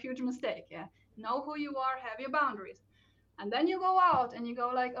would be a huge mistake. Yeah, know who you are, have your boundaries. And then you go out and you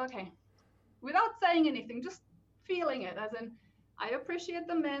go like, okay, without saying anything, just feeling it, as in, I appreciate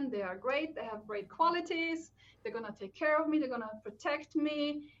the men. They are great. They have great qualities. They're going to take care of me. They're going to protect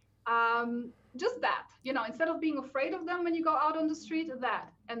me. Just that, instead of being afraid of them when you go out on the street,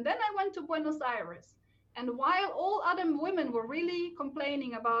 that. And then I went to Buenos Aires. And while all other women were really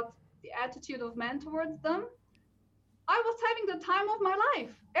complaining about the attitude of men towards them, I was having the time of my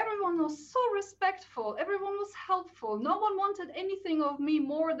life. Everyone was so respectful. Everyone was helpful. No one wanted anything of me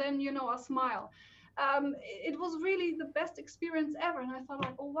more than, a smile. It was really the best experience ever. And I thought,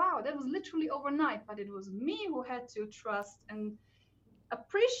 like, oh, wow, that was literally overnight. But it was me who had to trust and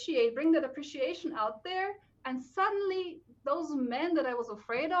bring that appreciation out there. And suddenly those men that I was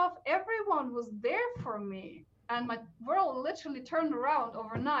afraid of, everyone was there for me. And my world literally turned around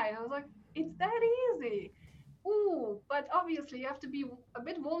overnight. I was like, it's that easy. Ooh, but obviously you have to be a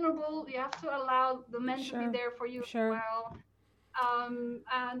bit vulnerable. You have to allow the men to be there for you as well.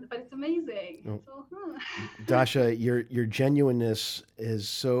 But it's amazing. Oh. So, Dasha, your genuineness is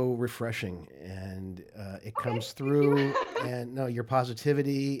so refreshing, and it comes through. And no, your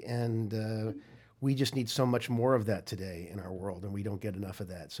positivity, and we just need so much more of that today in our world, and we don't get enough of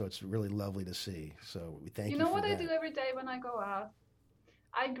that. So it's really lovely to see. So we thank you. You know what that. I do every day when I go out?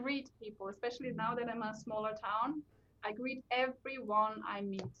 I greet people, especially now that I'm in a smaller town. I greet everyone I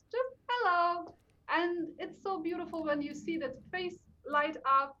meet. Just hello. And it's so beautiful when you see that face light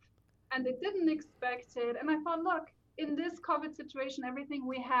up and they didn't expect it. And I thought, look, in this COVID situation, everything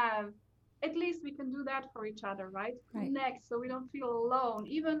we have, at least we can do that for each other, right? Connect so we don't feel alone,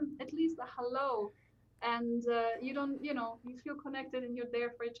 even at least a hello. And you feel connected and you're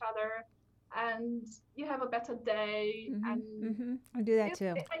there for each other. And you have a better day. And I do that too.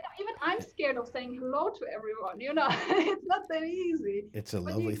 Even I'm scared of saying hello to everyone. It's not that easy. It's a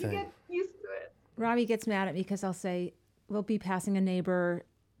But lovely you thing. get used to it. Robbie gets mad at me because I'll say, we'll be passing a neighbor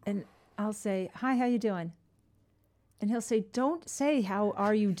and I'll say, hi, how you doing? And he'll say, don't say, how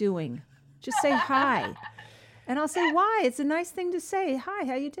are you doing? Just say hi. And I'll say, why? It's a nice thing to say. Hi,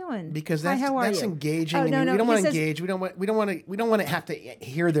 how you doing? Because Hi, that's how are that's you? engaging. Oh, and no, we don't he want to says- engage. We don't want to have to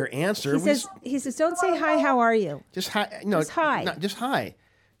hear their answer. He says, don't say hi, how are you? just hi. No, Just hi. No, just hi.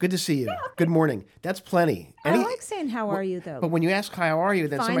 Good to see you. Good morning. That's plenty. I like saying how are you though. But when you ask how are you,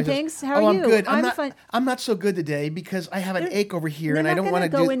 then Fine, somebody thanks. says, How are "Oh, I'm you? good. I'm not. fine." I'm not so good today because I have an ache over here, They're and I not don't gonna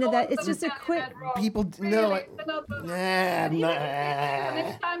want to go do." into that. It's just a quick. People Really, no. they're not the- Nah, And nah.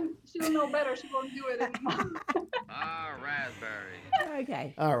 next time she'll know better. She won't do it anymore. Raspberry.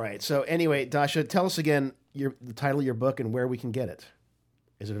 Okay. All right. So anyway, Dasha, tell us again the title of your book and where we can get it.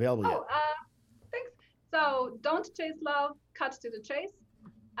 Is it available yet? Thanks. So, Don't Chase Love, Cut to the Chase.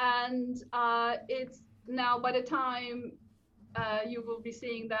 And it's now, by the time you will be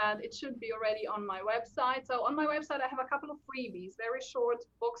seeing that, it should be already on my website. So on my website, I have a couple of freebies, very short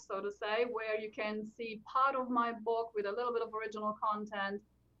books, so to say, where you can see part of my book with a little bit of original content.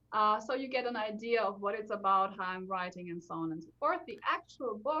 So you get an idea of what it's about, how I'm writing, and so on and so forth. The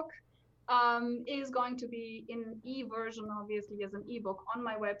actual book is going to be in e-version, obviously, as an ebook on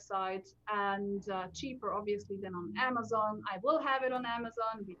my website, and cheaper, obviously, than on Amazon. I will have it on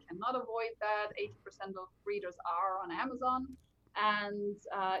Amazon. We cannot avoid that. 80% of readers are on Amazon. And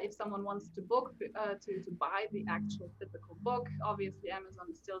if someone wants to book, to buy the actual physical book, obviously Amazon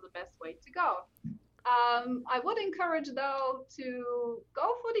is still the best way to go. I would encourage, though, to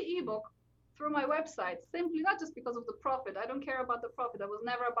go for the ebook through my website, simply not just because of the profit. I don't care about the profit. I was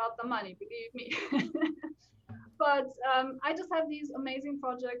never about the money, believe me. But I just have these amazing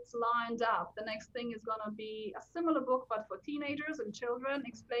projects lined up. The next thing is going to be a similar book, but for teenagers and children,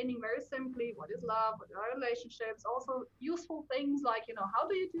 explaining very simply what is love, what are relationships, also useful things like, how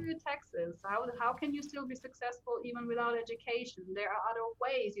do you do your taxes? How can you still be successful even without education? There are other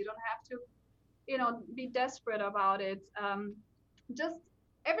ways. You don't have to, be desperate about it. Just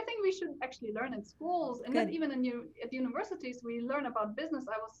everything we should actually learn in schools, and not even at universities, we learn about business.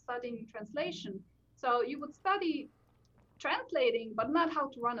 I was studying translation. So you would study translating, but not how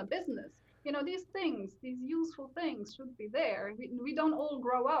to run a business. These things, these useful things should be there. We don't all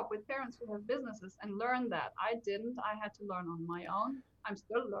grow up with parents who have businesses and learn that. I didn't. I had to learn on my own. I'm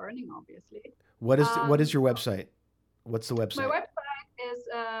still learning, obviously. What is your website? What's the website? My website is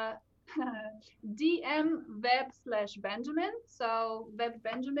dmweb/Benjamin. So Web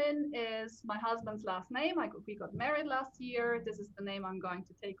Benjamin is my husband's last name. We got married last year. This is the name I'm going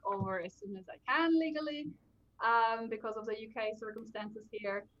to take over as soon as I can legally, because of the UK circumstances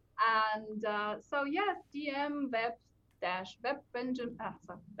here. And so yes,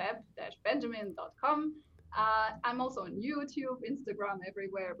 web-benjamin.com. I'm also on YouTube, Instagram,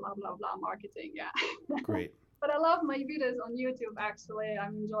 everywhere, blah, blah, blah, marketing. Yeah. Great. But I love my videos on YouTube, actually.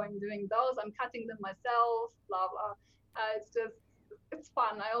 I'm enjoying doing those. I'm cutting them myself, blah, blah. It's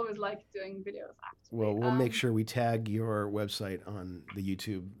fun. I always like doing videos, actually. Well, we'll make sure we tag your website on the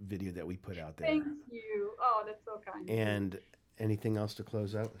YouTube video that we put out there. Thank you. Oh, that's so kind. And anything else to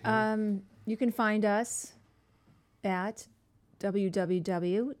close out here? You can find us at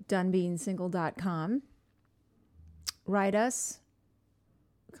www.donebeingsingle.com. Write us,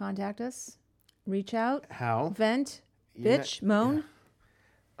 contact us, reach out, How? vent, You're bitch, moan.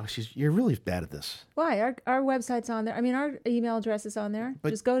 Oh, you're really bad at this. Why? Our website's on there. I mean, our email address is on there. But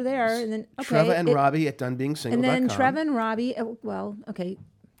just go there and then Treva and Robbie at donebeingsingle.com. And then Treva and Robbie. Well, okay.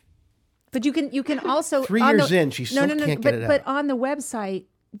 But you can also 3 years in, she still can't get it out. But on the website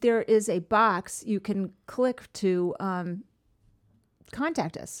there is a box you can click to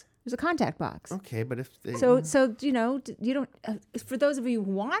contact us. There's a contact box. Okay, but if they... So you don't. For those of you who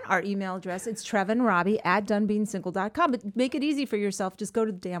want our email address, it's Treva and Robbie at donebeingsingle.com. But make it easy for yourself. Just go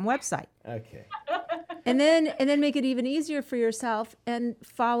to the damn website. Okay. And then make it even easier for yourself and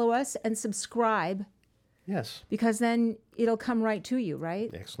follow us and subscribe. Yes. Because then it'll come right to you,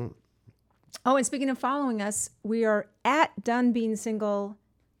 right? Excellent. Oh, and speaking of following us, we are at donebeingsingle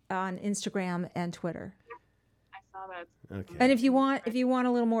on Instagram and Twitter. I saw that. Okay. And if you want a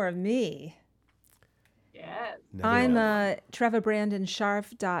little more of me, Yes. I'm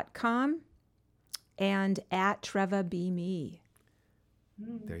TrevaBrandonSharf.com and at TrevaBeMe.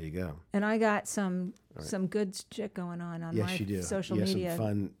 There you go. And I got some good shit going on Yes, my you do. social you media.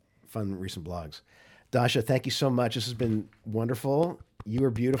 Some fun recent blogs. Dasha, thank you so much. This has been wonderful. You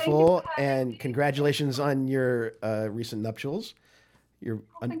are beautiful, and congratulations on your recent nuptials.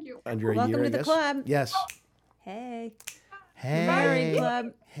 Thank you. Under a Welcome year, to I the guess. club. Yes. Hey. Married Club.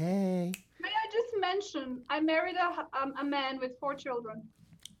 Hey. May I just mention, I married a man with 4 children.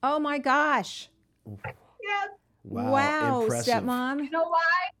 Oh my gosh. Yes. Wow. Impressive. Stepmom. You know why?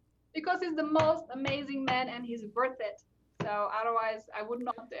 Because he's the most amazing man and he's worth it. So otherwise, I would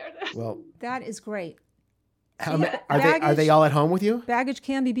not dare to. Well, That is great. are they all at home with you? Baggage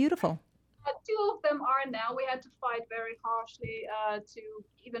can be beautiful. 2 of them are now. We had to fight very harshly to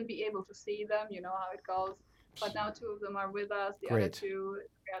even be able to see them. You know how it goes. But now 2 of them are with us. The other Great. 2,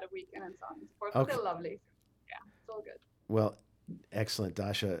 we had a weekend and so on and so forth. Okay. Still lovely. Yeah, it's all good. Well, excellent,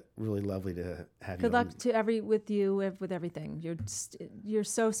 Dasha. Really lovely to have you. Good luck to with everything. You're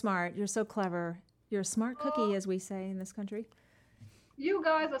so smart. You're so clever. You're a smart cookie, as we say in this country. You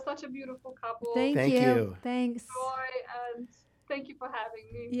guys are such a beautiful couple. Thank Thank you. you. Thanks. Joy, and thank you for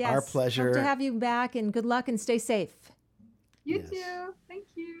having me. Yes. Our pleasure. Hope to have you back, and good luck and stay safe. You Yes. too. Thank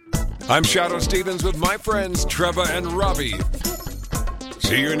you. I'm Shadow Stevens with my friends Trevor and Robbie.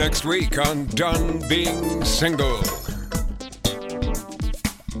 See you next week on Done Being Single.